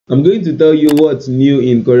I'm going to tell you what's new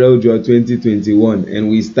in Corel Draw 2021, and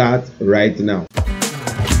we start right now.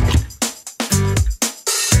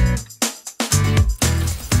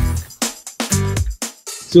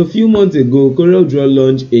 So a few months ago, Corel Draw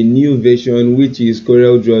launched a new version, which is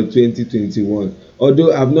Corel Draw 2021.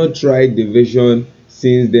 Although I've not tried the version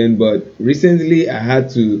since then, but recently I had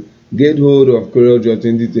to get hold of Corel Draw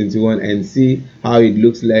 2021 and see how it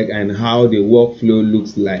looks like and how the workflow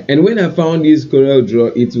looks like. And when I found this Corel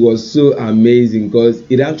Draw, it was so amazing because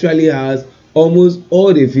it actually has almost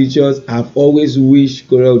all the features I've always wished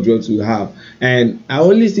Corel Draw to have. And I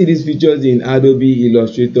only see these features in Adobe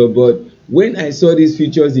Illustrator, but when I saw these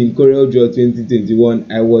features in Corel Draw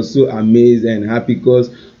 2021, I was so amazed and happy because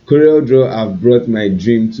Corel Draw have brought my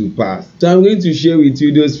dream to pass. So I'm going to share with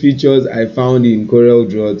you those features I found in Corel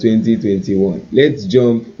Draw 2021. Let's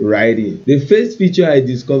jump right in. The first feature I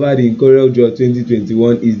discovered in Corel Draw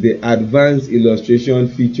 2021 is the advanced illustration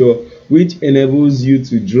feature, which enables you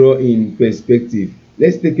to draw in perspective.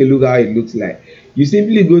 Let's take a look how it looks like. You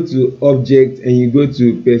simply go to Object and you go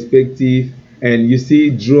to Perspective, and you see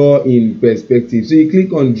Draw in Perspective. So you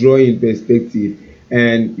click on Draw in Perspective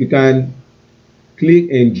and you can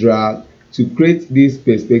click and drag to create this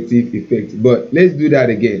perspective effect. But let's do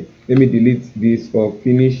that again. Let me delete this off,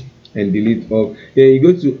 finish and delete off. Then you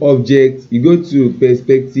go to Object, you go to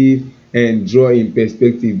Perspective and Draw in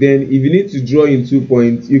Perspective. Then if you need to draw in 2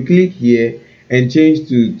 points, you click here and change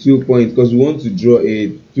to 2 points because we want to draw a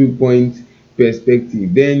 2-point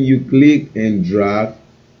perspective. Then you click and drag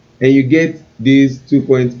and you get this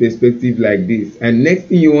 2-point perspective like this. And next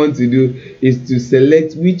thing you want to do is to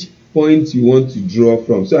select which point you want to draw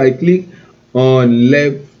from. So I click on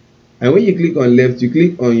left, and when you click on left, you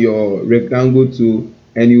click on your rectangle tool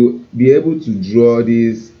and you'll be able to draw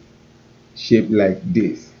this shape like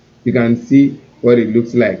this. You can see what it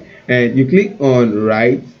looks like. And you click on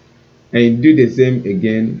right and you do the same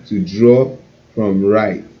again to draw from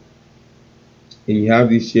right, and you have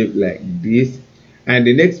this shape like this. And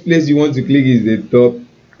the next place you want to click is the top,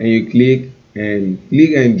 and you click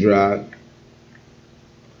and drag.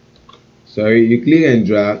 You click and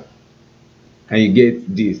drag and you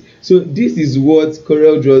get this. So this is what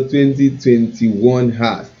Corel Draw 2021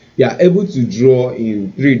 has. You are able to draw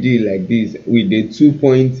in 3D like this with the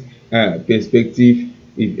 2-point perspective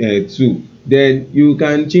tool. Then you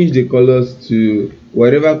can change the colors to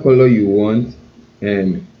whatever color you want,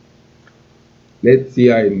 and let's see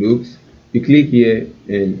how it looks. You click here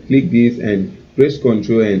and click this and press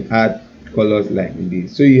Ctrl and add colors like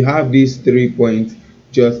this. So you have these 3 points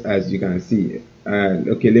just as you can see. And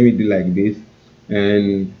okay, let me do like this,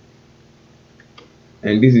 and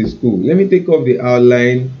this is cool. Let me take off the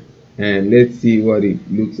outline and let's see what it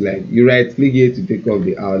looks like. You right click here to take off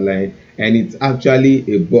the outline, and it's actually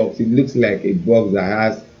a box. It looks like a box that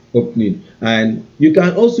has opening, and you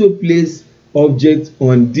can also place objects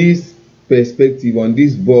on this perspective, on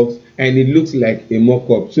this box, and it looks like a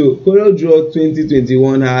mock-up. So Corel Draw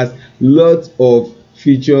 2021 has lots of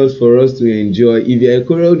features for us to enjoy. If you're a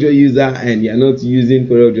Corel Draw user and you're not using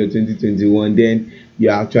Corel Draw 2021, then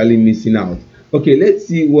you're actually missing out. Okay, let's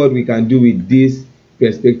see what we can do with this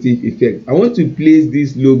perspective effect. I want to place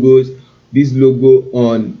this logo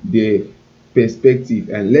on the perspective,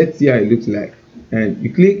 and let's see how it looks like. And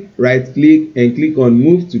you right click and click on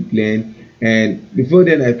Move to Plane. And before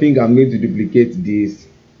then, I think I'm going to duplicate this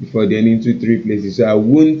before then into 3 places, so I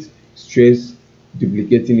won't stress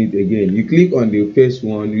duplicating it again. You click on the first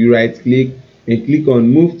one, you right click and click on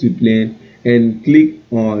Move to Plane and click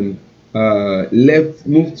on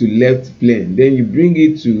move to left plane. Then you bring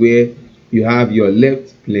it to where you have your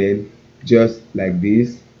left plane, just like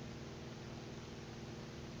this.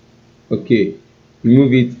 Okay,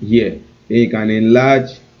 move it here. Then you can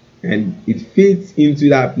enlarge and it fits into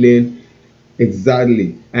that plane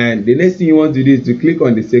exactly. And the next thing you want to do is to click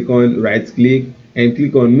on the second, right click and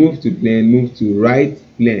click on Move to Plane, move to right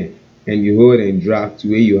plane, and you hold and drag to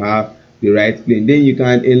where you have the right plane. Then you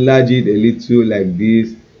can enlarge it a little like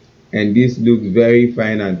this, and this looks very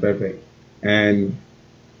fine and perfect. And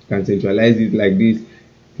you can centralize it like this.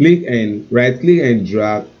 Click and right click and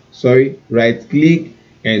drag, right click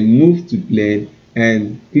and move to plane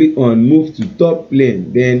and click on Move to Top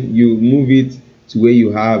Plane. Then you move it to where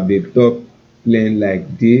you have the top plane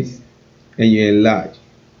like this, and you enlarge.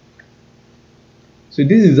 So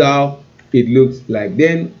this is how it looks like.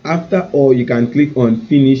 Then after all, you can click on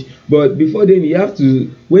Finish, but before then you have to,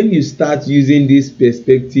 when you start using this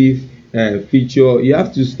perspective feature, you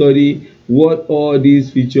have to study what all these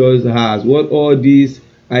features has, what all these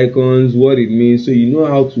icons, what it means, so you know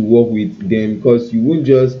how to work with them, because you won't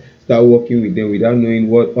just start working with them without knowing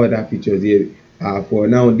what other features here are for.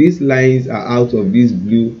 Now these lines are out of this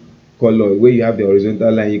blue color where you have the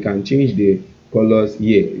horizontal line. You can change the colors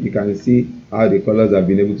here. You can see how the colors have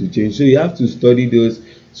been able to change. So you have to study those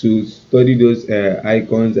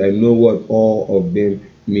icons and know what all of them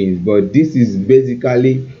means. But this is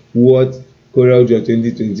basically what Corel Draw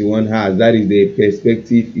 2021 has. That is the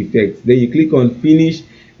perspective effect. Then you click on finish,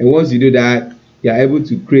 and once you do that, you are able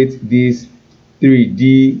to create this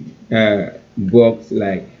 3D box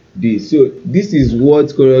like this. So this is what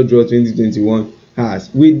Corel Draw 2021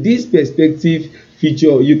 has. With this perspective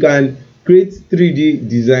feature, you can create 3D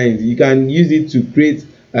designs. You can use it to create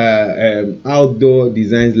outdoor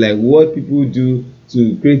designs, like what people do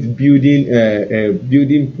to create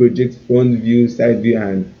building project front view, side view,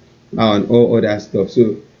 and all other stuff.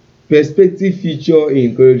 So perspective feature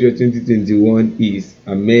in Corel Draw 2021 is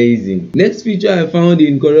amazing. Next feature I found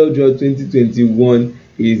in Corel Draw 2021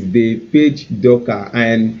 is the page docker,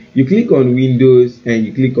 and you click on Windows and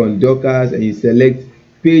you click on Dockers and you select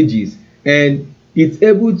pages, and it's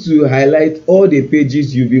able to highlight all the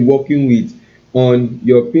pages you'll be working with on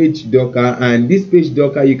your page docker. And this page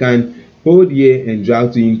docker, you can hold here and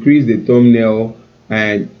drag to increase the thumbnail,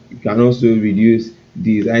 and you can also reduce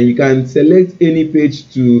this, and you can select any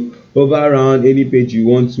page to hover around any page you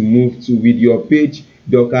want to move to. With your page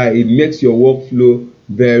docker, it makes your workflow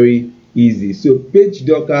very easy. So page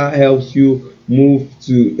docker helps you move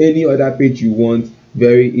to any other page you want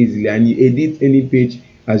very easily, and you edit any page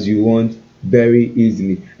as you want very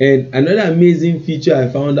easily. And another amazing feature I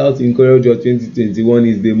found out in Corel Draw 2021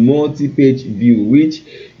 is the multi-page view, which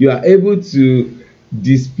you are able to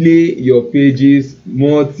display your pages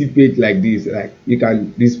multi-page like this. Like you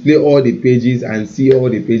can display all the pages and see all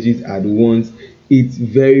the pages at once. It's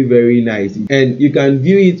very nice, and you can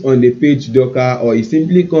view it on the page docker, or you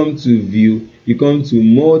simply come to view, you come to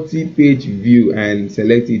multi-page view and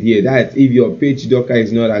select it here. That's if your page docker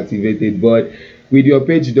is not activated. But with your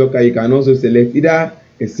page docker, you can also select either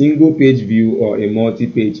a single page view or a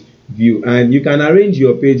multi-page view, and you can arrange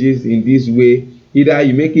your pages in this way. Either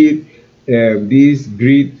you make it this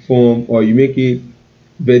grid form, or you make it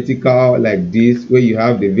vertical like this, where you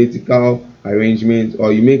have the vertical arrangement,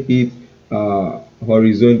 or you make it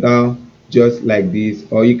horizontal just like this,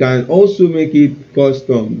 or you can also make it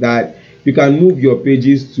custom, that you can move your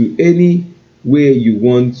pages to any way you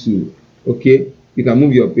want to. Okay, you can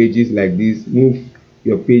move your pages like this, move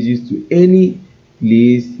your pages to any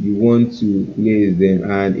place you want to place them,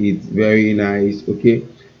 and it's very nice. Okay,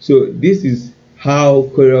 so this is how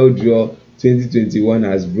Corel Draw 2021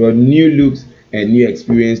 has brought new looks and new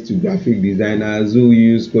experience to graphic designers who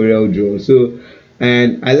use Corel Draw. So,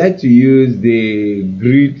 and I like to use the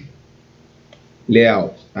grid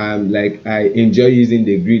layout. I enjoy using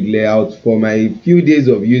the grid layout. For my few days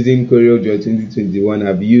of using Corel Draw 2021,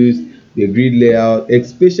 I've used the grid layout,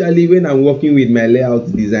 especially when I'm working with my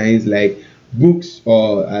layout designs like books,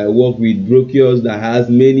 or I work with brochures that has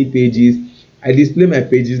many pages. I display my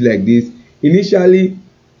pages like this. Initially,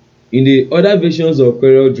 in the other versions of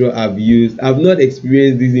Corel Draw I've not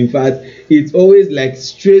experienced this. In fact, it's always like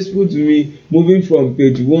stressful to me moving from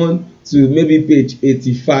page 1 to maybe page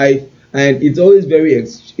 85, and it's always very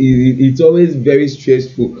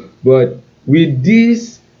stressful. But with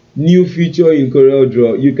this new feature in Corel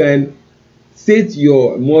Draw, you can set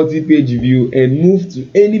your multi-page view and move to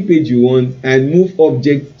any page you want, and move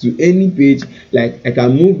objects to any page. Like I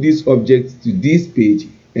can move this object to this page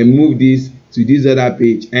and move this to this other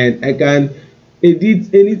page, and I can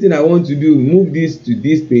edit anything I want to do, move this to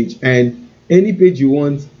this page, and any page you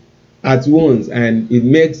want at once, and it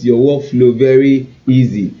makes your workflow very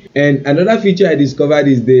easy. And another feature I discovered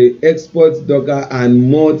is the export docker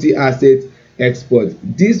and multi-asset export.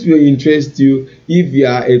 This will interest you if you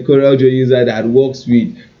are a Corel Draw user that works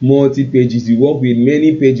with multi-pages. You work with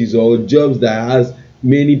many pages, or jobs that has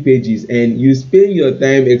many pages, and you spend your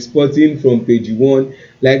time exporting from page 1.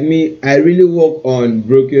 Like me, I really work on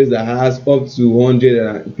brochures that has up to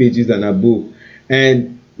 100 pages and above,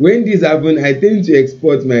 and when this happens, I tend to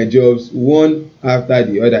export my jobs one after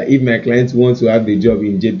the other if my clients want to have the job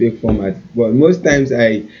in JPEG format. But most times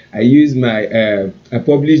I use my I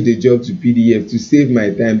publish the job to PDF to save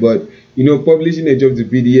my time. But you know, publishing a job to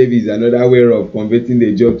PDF is another way of converting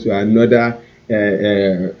the job to another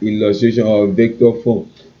illustration or vector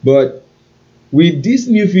form. But with this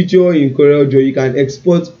new feature in Corel Draw, you can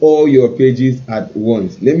export all your pages at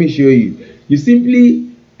once. Let me show you. You simply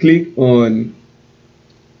click on,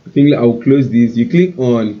 I think I'll close this. You click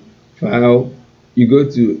on File, you go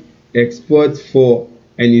to Export for,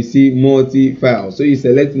 and you see multi-files. So you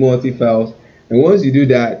select multi-files, and once you do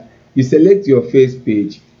that, you select your first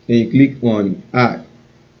page and you click on Add.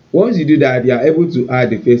 once you do that, you are able to add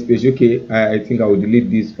the first page. Okay, I think I will delete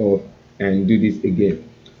this off and do this again.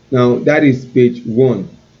 Now that is page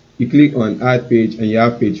 1. You click on add page and you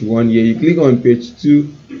have page 1 here. You click on page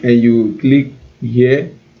 2 and you click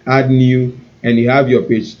here add new and you have your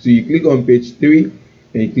page 2. You click on page 3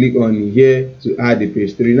 and you click on here to add the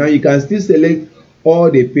page 3. Now you can still select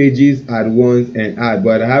all the pages at once and add,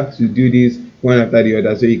 but I have to do this one after the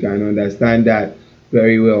other so you can understand that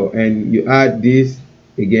very well. And you add this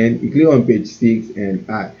again, you click on page 6 and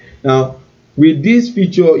add. Now with this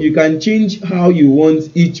feature, you can change how you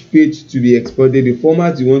want each page to be exported, the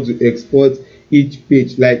format you want to export each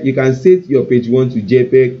page. Like you can set your page 1 to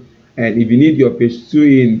JPEG, and if you need your page 2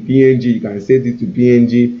 in PNG, you can set it to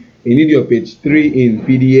PNG. You need your page 3 in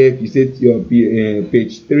PDF, you set your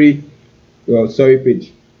page 3,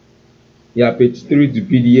 page 3 to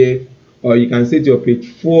PDF, or you can set your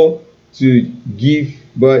page 4 to GIF,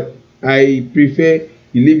 but I prefer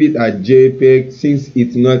you leave it at JPEG since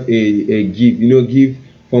it's not a GIF. You know, GIF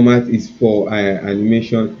format is for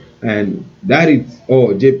animation, and that is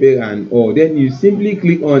all, JPEG and all. Then you simply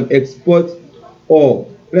click on export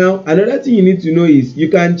all. Now another thing you need to know is you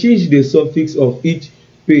can change the suffix of each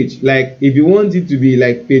page. Like if you want it to be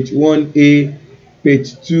like page 1A,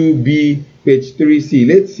 page 2B, page 3C.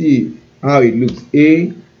 Let's see how it looks.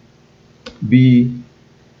 A, B,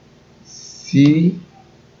 C,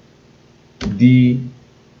 D,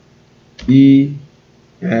 E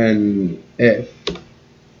and F.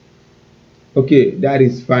 Okay, that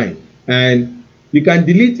is fine. And you can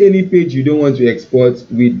delete any page you don't want to export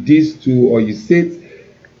with this tool, or you set, if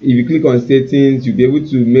you click on settings, you'll be able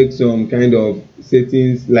to make some kind of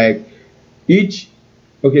settings like each.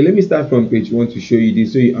 Okay, let me start from page 1 to show you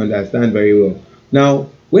this so you understand very well. Now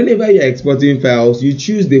whenever you're exporting files, you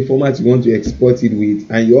choose the format you want to export it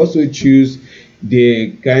with, and you also choose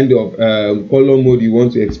the kind of color mode you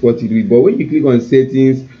want to export it with. But when you click on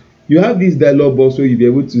settings, you have this dialog box where you'll be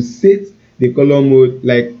able to set the color mode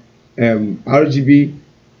like RGB,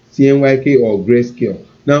 CMYK or grayscale.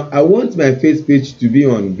 Now I want my first page to be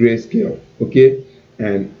on grayscale, okay,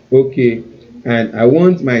 and okay, and I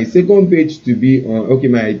want my second page to be on, okay,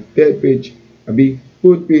 my third page,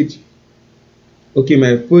 fourth page, okay,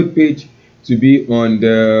 my fourth page to be on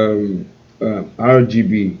the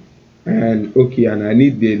RGB, and okay, and I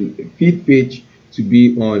need the fifth page to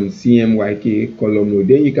be on CMYK color mode.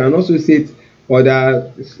 Then you can also set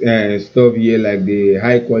other stuff here like the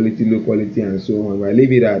high quality, low quality and so on. I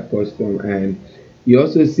leave it at custom, and you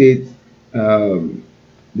also set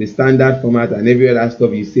the standard format and every other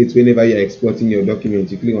stuff you set whenever you're exporting your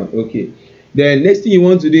document. You click on okay. Then next thing you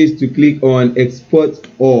want to do is to click on export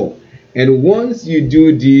all, and once you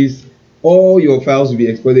do this, all your files will be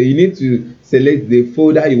exported. You need to select the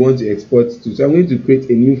folder you want to export to. So I'm going to create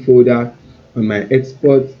a new folder on my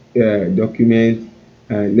export document,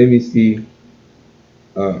 and let me see,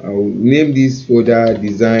 I'll name this folder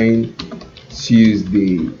Design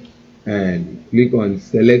Tuesday and click on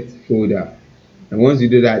select folder. And once you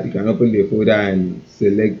do that, you can open the folder and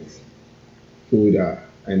select folder,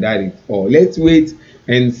 and that is all. Let's wait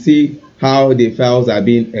and see how the files are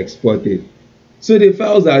being exported. So the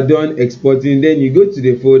files are done exporting. Then you go to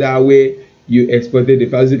the folder where you exported the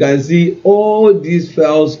files. You can see all these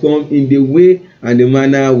files come in the way and the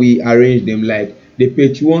manner we arrange them. Like the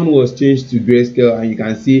page 1 was changed to grayscale, and you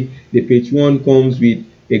can see the page 1 comes with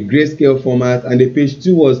a grayscale format, and the page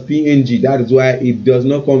 2 was PNG. That is why it does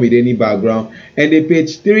not come with any background, and the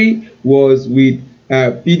page 3 was with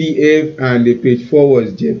PDF, and the page 4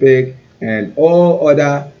 was JPEG, and all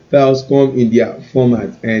other files come in their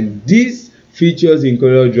format. And these features in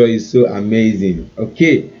Corel Draw is so amazing.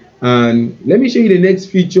 Okay, and let me show you the next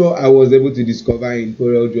feature I was able to discover in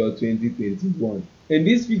Corel Draw 2021. And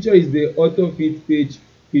this feature is the auto fit page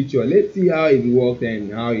feature. Let's see how it works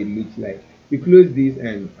and how it looks like. We close this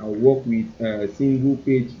and I'll work with single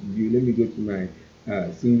page view. Let me go to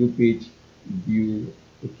my single page view.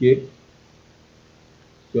 Okay,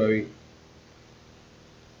 sorry,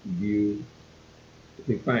 view.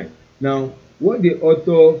 Okay, fine. Now what the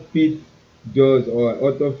auto fit does, or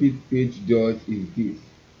auto fit page does, is this.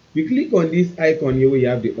 You click on this icon here where you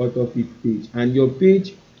have the auto fit page, and your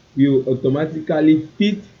page will automatically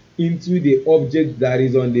fit into the object that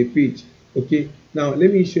is on the page. Okay, now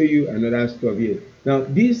let me show you another stuff here. Now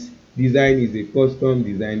this design is a custom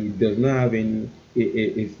design. It does not have any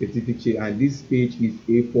a specific shape, and this page is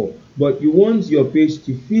A4, but you want your page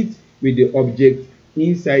to fit with the object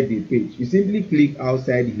inside the page. You simply click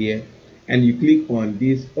outside here and you click on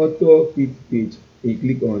this auto fit page, and you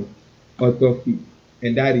click on auto fit,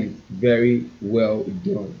 and that is very well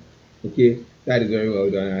done. Okay, that is very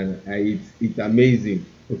well done, and it's amazing.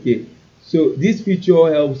 Okay, so this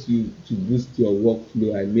feature helps you to boost your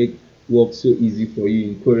workflow and make work so easy for you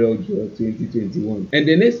in Corel Draw 2021. And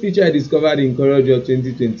the next feature I discovered in Corel Draw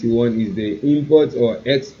 2021 is the import or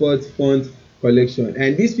export font collection.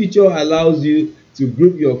 And this feature allows you to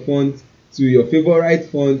group your font to your favorite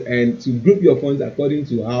font and to group your fonts according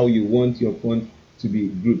to how you want your font to be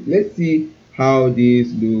grouped. Let's see how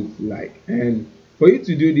this looks like. And for you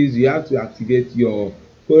to do this, you have to activate your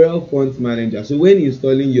Corel Font Manager. So when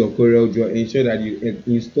installing your Corel Draw, ensure that you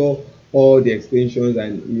install all the extensions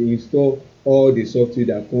and you install all the software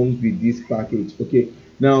that comes with this package. Okay,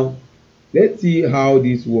 now let's see how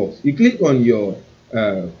this works. You click on your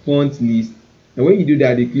font list, and when you do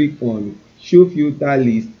that, you click on show filter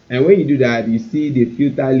list, and when you do that, you see the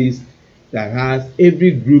filter list that has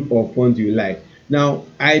every group of fonts you like. Now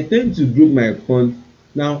I tend to group my font.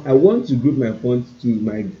 Now I want to group my font to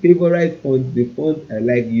my favorite font, the font I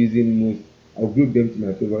like using most. I'll group them to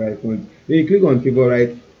my favorite font. Then you click on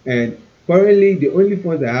favorite, and currently the only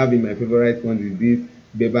font I have in my favorite font is this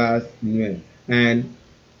Bebas Noel, and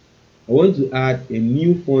I want to add a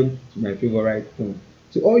new font to my favorite font.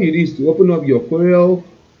 So all you do is to open up your Corel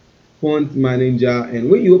Font Manager, and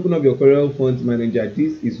when you open up your Corel Font Manager,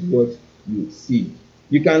 this is what you see.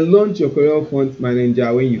 You can launch your Corel Font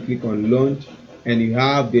Manager when you click on launch, and you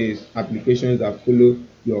have these applications that follow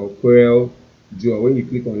your Corel Draw when you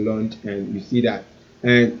click on launch, and you see that.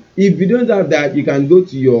 And if you don't have that, you can go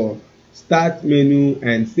to your start menu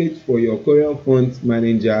and search for your Corel Font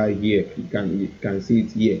Manager here. You can see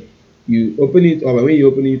it here. You open it up, and when you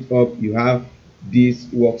open it up, you have this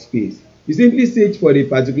workspace. You simply search for the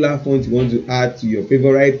particular font you want to add to your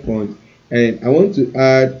favorite font, and I want to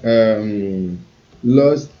add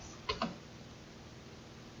Lost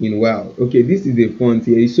in Wow. Okay, this is the font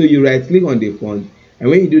here. So you right click on the font, and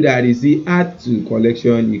when you do that, you see add to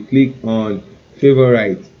collection. You click on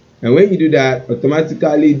favorite, and when you do that,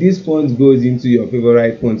 automatically this font goes into your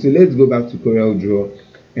favorite font. So let's go back to Corel Draw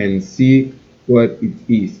and see what it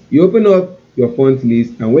is. You open up your font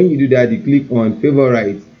list, and when you do that, you click on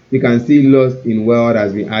favorite. You can see Lost in World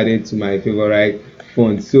has been added to my favorite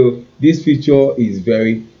font. So this feature is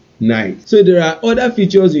very nice. So there are other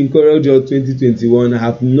features in Corel Draw 2021 I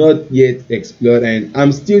have not yet explored, and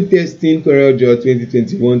I'm still testing Corel Draw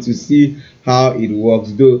 2021 to see how it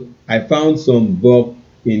works, though I found some bug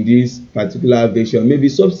in this particular version. Maybe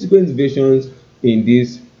subsequent versions in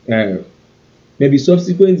this in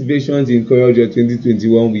Corel Draw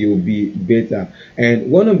 2021 will be better.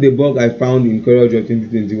 And one of the bugs I found in Corel Draw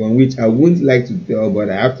 2021, which I wouldn't like to tell, but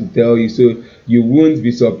I have to tell you so you won't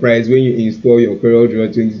be surprised when you install your Corel Draw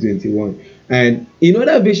 2021. And in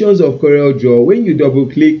other versions of Corel Draw, when you double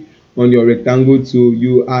click on your rectangle tool,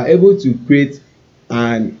 you are able to create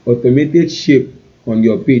an automated shape on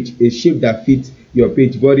your page, a shape that fits your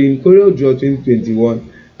page. But in Corel Draw 2021,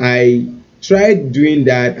 I tried doing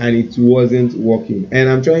that and it wasn't working, and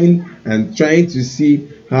I'm trying to see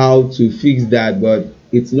how to fix that, but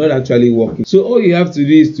it's not actually working. So all you have to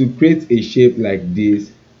do is to create a shape like this,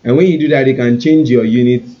 and when you do that, you can change your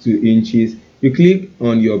units to inches. You click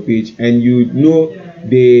on your page, and you know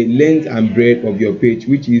the length and breadth of your page,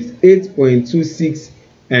 which is 8.26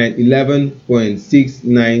 and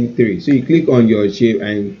 11.693. So you click on your shape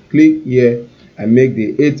and click here and make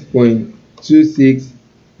the 8.26,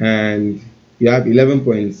 and you have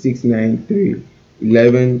 11.693,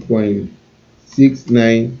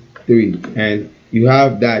 11.693, and you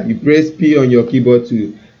have that. You press P on your keyboard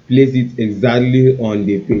to place it exactly on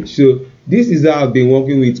the page. So this is how I've been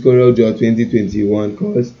working with Corel Draw 2021,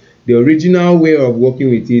 because the original way of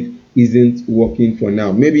working with it isn't working for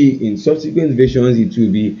now. Maybe in subsequent versions it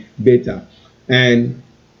will be better. And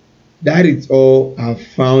that is all I've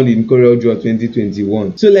found in Corel Draw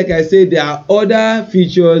 2021. So like I said, there are other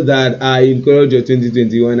features that are in Corel Draw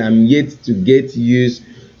 2021 I'm yet to get used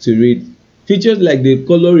to read. Features like the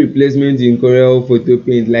color replacement in Corel Photo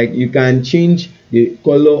Paint, like you can change the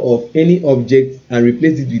color of any object and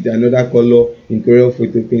replace it with another color in Corel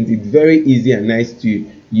Photo Paint. It's very easy and nice to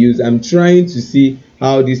use. I'm trying to see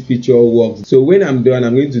how this feature works. So when I'm done,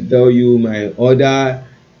 I'm going to tell you my other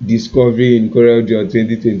discovery in Corel Draw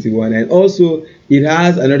 2021. And also it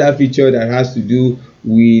has another feature that has to do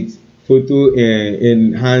with photo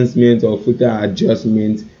enhancement or photo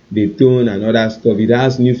adjustment, the tone and other stuff. It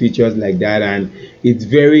has new features like that, and it's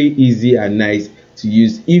very easy and nice to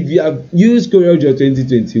use. If you have used Corel Draw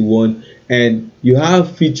 2021 and you have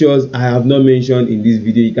features I have not mentioned in this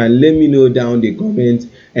video, you can let me know down in the comments,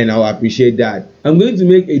 and I'll appreciate that. I'm going to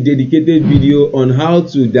make a dedicated video on how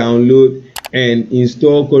to download and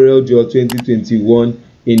install Corel Draw 2021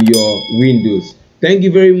 in your Windows. Thank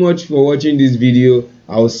you very much for watching this video.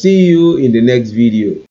 I'll see you in the next video.